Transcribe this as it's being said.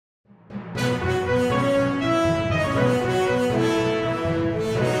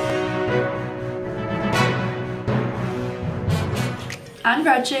I'm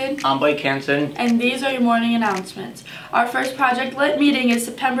Gretchen. I'm Blake Hansen. And these are your morning announcements. Our first Project Lit meeting is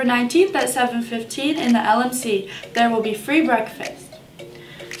September 19th at 7:15 in the LMC. There will be free breakfast.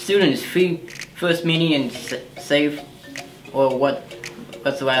 Students, free first meeting in SAFE, or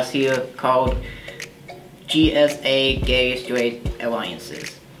what's last year called GSA Gay Straight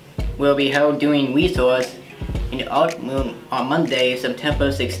Alliances, will be held during resource in the Art Room on Monday,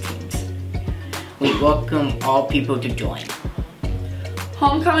 September 16th. We welcome all people to join.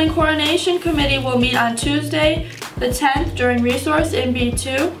 Homecoming Coronation Committee will meet on Tuesday, the 10th during resource in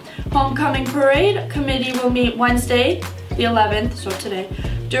B2. Homecoming Parade Committee will meet Wednesday, the 11th, so today,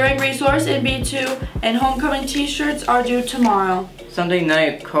 during resource in B2, and homecoming t-shirts are due tomorrow. Sunday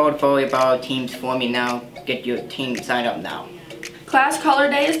night called volleyball teams forming now. Get your team signed up now. Class Color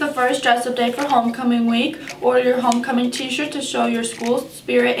Day is the first dress-up day for homecoming week. Order your homecoming t-shirt to show your school's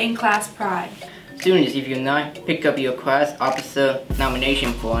spirit and class pride. Students, if you're not, pick up your class officer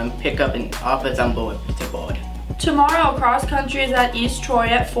nomination form. Pick up an office on board to board. Tomorrow, cross country is at East Troy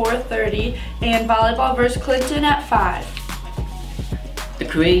at 4:30 and volleyball versus Clinton at 5. The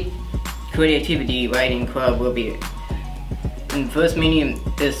Creativity Writing Club will be in first meeting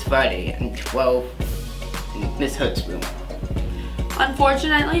this Friday at 12 in Miss Hutt's room.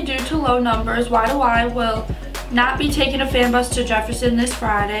 Unfortunately, due to low numbers, Y2Y will not be taking a fan bus to Jefferson this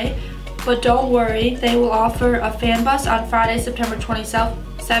Friday. But don't worry, they will offer a fan bus on Friday, September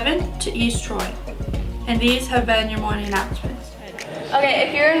 27th to East Troy. And these have been your morning announcements. Okay,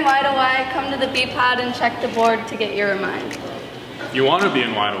 if you're in Y2Y, come to the B-Pod and check the board to get your remind. You want to be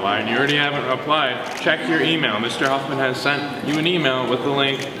in Y2Y and you already haven't applied, check your email. Mr. Hoffman has sent you an email with the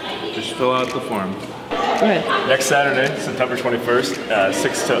link. Just fill out the form. Go ahead. Next Saturday, September 21st,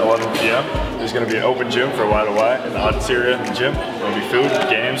 6 to 11 p.m. There's going to be an open gym for Y2Y in the Hutts area gym. There'll be food,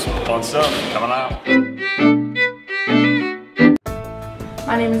 games, fun stuff coming out.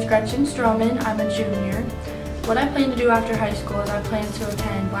 My name is Gretchen Stroman. I'm a junior. What I plan to do after high school is I plan to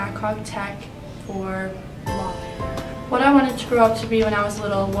attend Blackhawk Tech for law. What I wanted to grow up to be when I was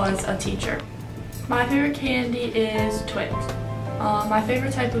little was a teacher. My favorite candy is Twix. My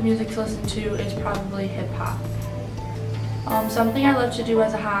favorite type of music to listen to is probably hip-hop. Something I love to do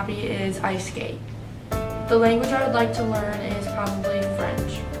as a hobby is ice skate. The language I would like to learn is probably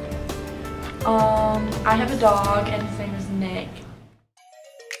French. I have a dog and his name is Nick.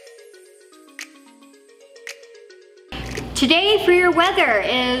 Today for your weather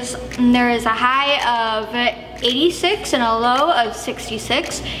there is a high of 86 and a low of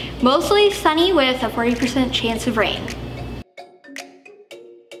 66. Mostly sunny with a 40% chance of rain.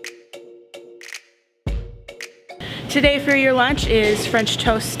 Today for your lunch is French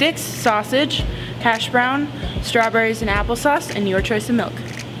toast sticks, sausage, hash brown, strawberries and applesauce, and your choice of milk.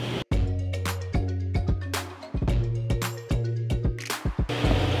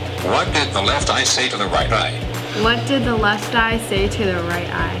 What did the left eye say to the right eye? What did the left eye say to the right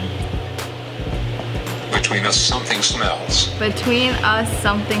eye? Between us something smells. Between us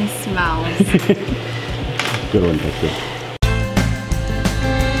something smells. Good one, that's good.